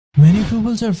Many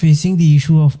people are facing the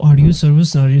issue of audio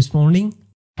service not responding.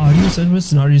 Audio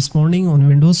service not responding on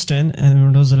Windows 10 and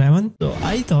Windows 11. So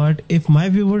I thought if my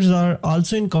viewers are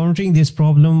also encountering this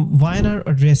problem, why not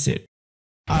address it?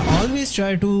 I always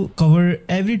try to cover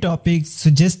every topic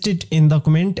suggested in the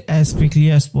comment as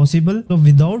quickly as possible. So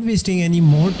without wasting any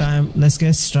more time, let's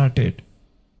get started.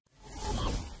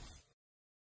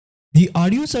 The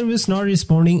audio service not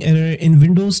responding error in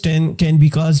Windows 10 can be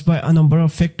caused by a number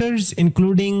of factors,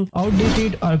 including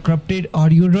outdated or corrupted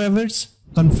audio drivers,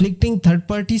 conflicting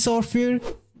third-party software,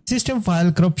 system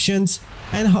file corruptions,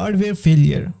 and hardware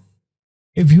failure.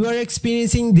 If you are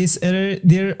experiencing this error,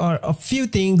 there are a few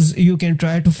things you can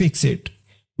try to fix it.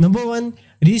 Number 1.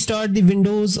 Restart the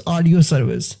Windows audio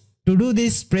service. To do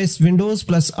this, press Windows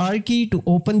plus R key to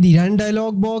open the Run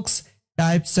dialog box,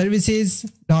 type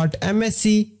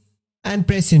services.msc and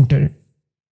press enter.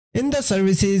 In the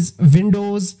services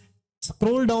Windows,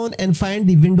 scroll down and find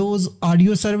the Windows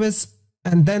audio service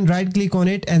and then right click on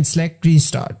it and select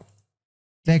restart.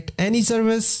 Select any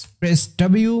service, press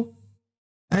W,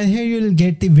 and here you will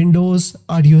get the Windows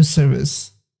audio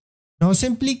service. Now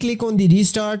simply click on the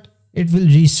restart, it will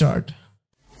restart.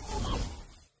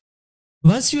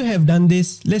 Once you have done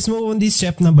this, let's move on to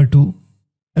step number 2.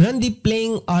 Run the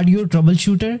playing audio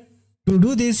troubleshooter. To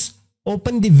do this,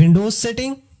 open the Windows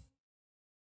setting.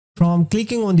 From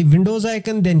clicking on the Windows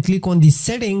icon, then click on the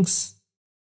settings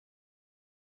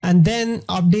and then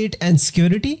update and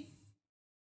security,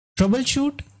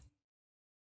 troubleshoot,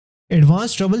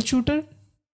 advanced troubleshooter,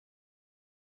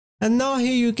 and now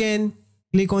here you can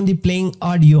click on the playing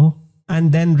audio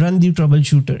and then run the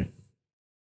troubleshooter.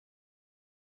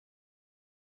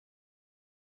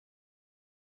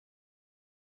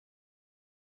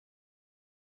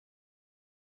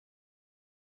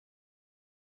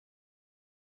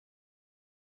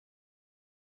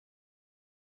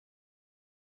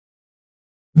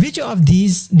 Which of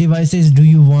these devices do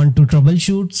you want to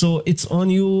troubleshoot? So it's on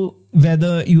you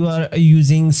whether you are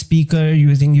using speaker,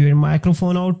 using your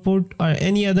microphone output or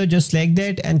any other, just like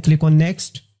that, and click on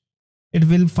next. It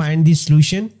will find the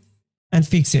solution and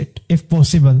fix it if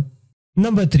possible.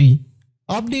 Number 3.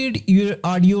 Update your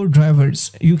audio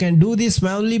drivers. You can do this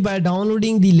manually by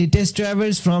downloading the latest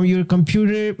drivers from your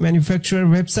computer manufacturer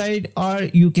website, or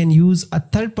you can use a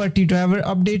third-party driver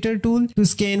updater tool to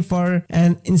scan for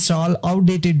and install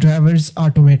outdated drivers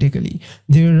automatically.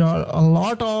 There are a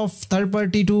lot of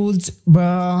third-party tools,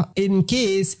 but in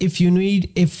case if you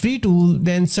need a free tool,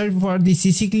 then search for the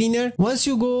CC Cleaner. Once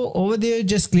you go over there,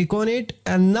 just click on it,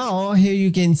 and now here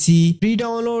you can see free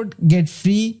download, get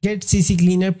CC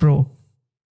Cleaner Pro.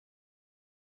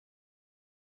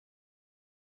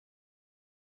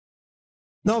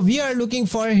 Now we are looking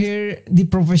for here the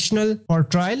professional for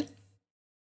trial.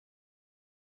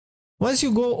 Once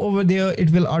you go over there, it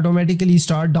will automatically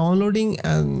start downloading,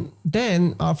 and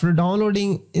then after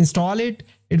downloading, install it.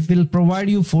 It will provide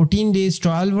you 14 days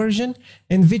trial version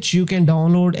in which you can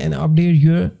download and update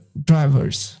your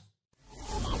drivers.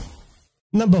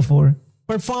 Number 4.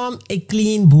 Perform a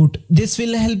clean boot. This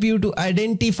will help you to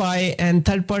identify and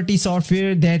third-party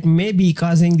software that may be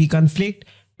causing the conflict.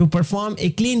 To perform a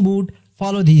clean boot,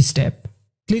 follow these steps.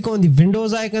 Click on the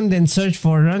Windows icon, then search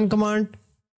for run command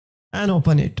and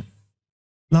open it.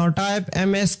 Now type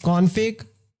msconfig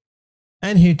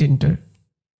and hit enter.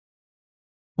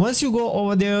 Once you go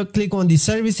over there, click on the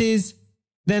services,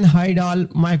 then hide all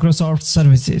Microsoft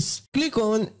services. Click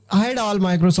on hide all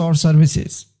Microsoft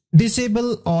services.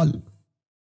 Disable all.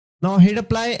 Now hit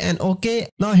apply and OK.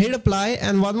 Now hit apply,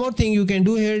 and one more thing you can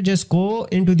do here, just go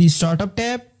into the startup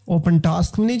tab. Open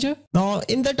Task Manager. Now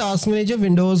in the Task Manager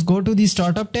Windows, go to the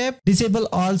Startup tab, disable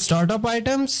all startup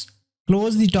items,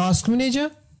 close the Task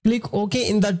Manager, click OK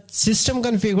in the System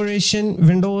Configuration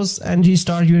Windows and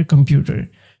restart your computer.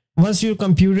 Once your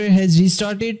computer has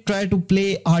restarted, try to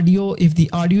play audio. If the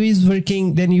audio is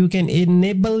working, then you can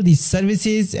enable the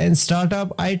services and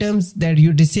startup items that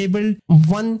you disabled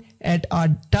one at a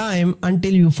time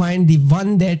until you find the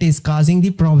one that is causing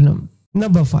the problem.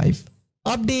 Number 5.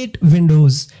 Update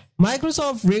Windows.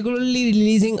 Microsoft regularly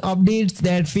releasing updates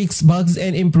that fix bugs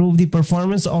and improve the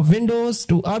performance of Windows.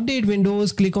 To update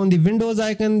Windows, click on the Windows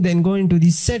icon, then go into the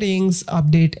settings,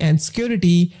 update and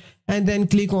security, and then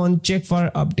click on check for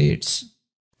updates.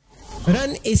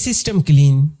 Run a system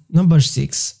clean. Number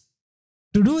 6.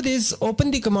 To do this,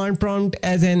 open the command prompt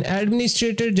as an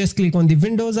administrator. Just click on the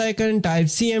Windows icon, type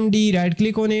cmd, right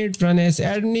click on it, run as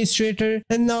administrator,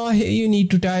 and now here you need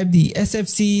to type the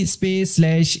sfc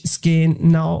 /scan.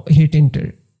 Now hit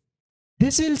enter.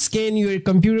 This will scan your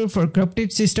computer for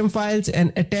corrupted system files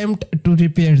and attempt to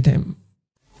repair them.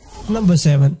 Number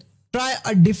 7. Try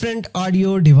a different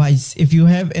audio device. If you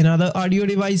have another audio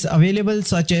device available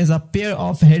such as a pair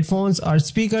of headphones or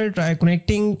speaker, try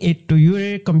connecting it to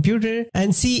your computer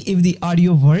and see if the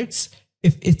audio works.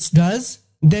 If it does,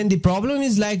 then the problem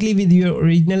is likely with your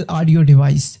original audio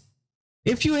device.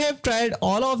 If you have tried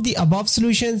all of the above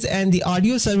solutions and the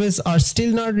audio service are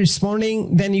still not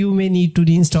responding, then you may need to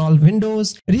reinstall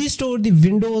Windows. Restore the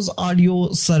Windows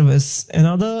audio service.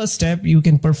 Another step you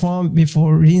can perform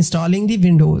before reinstalling the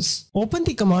Windows. Open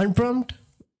the command prompt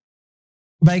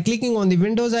by clicking on the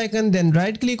Windows icon, then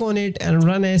right click on it and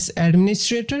run as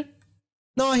administrator.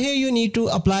 Now here you need to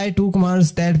apply two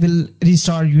commands that will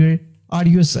restart your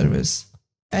audio service.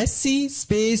 sc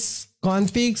space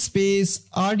config space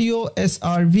audio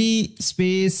srv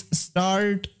space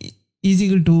start is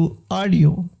equal to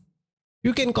audio.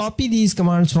 You can copy these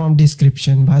commands from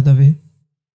description, by the way.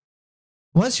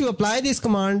 Once you apply this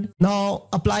command, now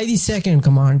apply the second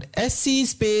command sc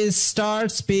space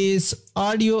start space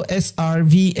audio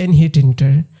srv and hit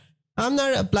enter. I'm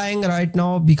not applying right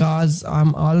now because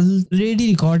I'm already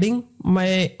recording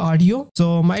my audio,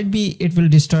 so might be it will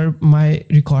disturb my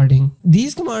recording.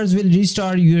 These commands will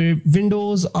restart your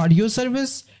Windows audio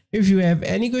service. If you have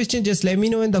any question, just let me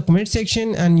know in the comment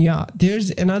section. And yeah, there's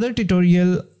another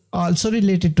tutorial also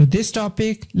related to this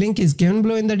topic. Link is given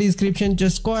below in the description.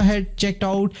 Just go ahead, check it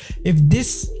out. If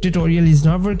this tutorial is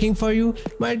not working for you,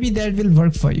 might be that will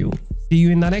work for you. See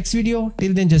you in the next video.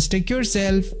 Till then, just take care of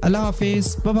yourself. Allah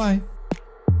Hafiz. Bye bye.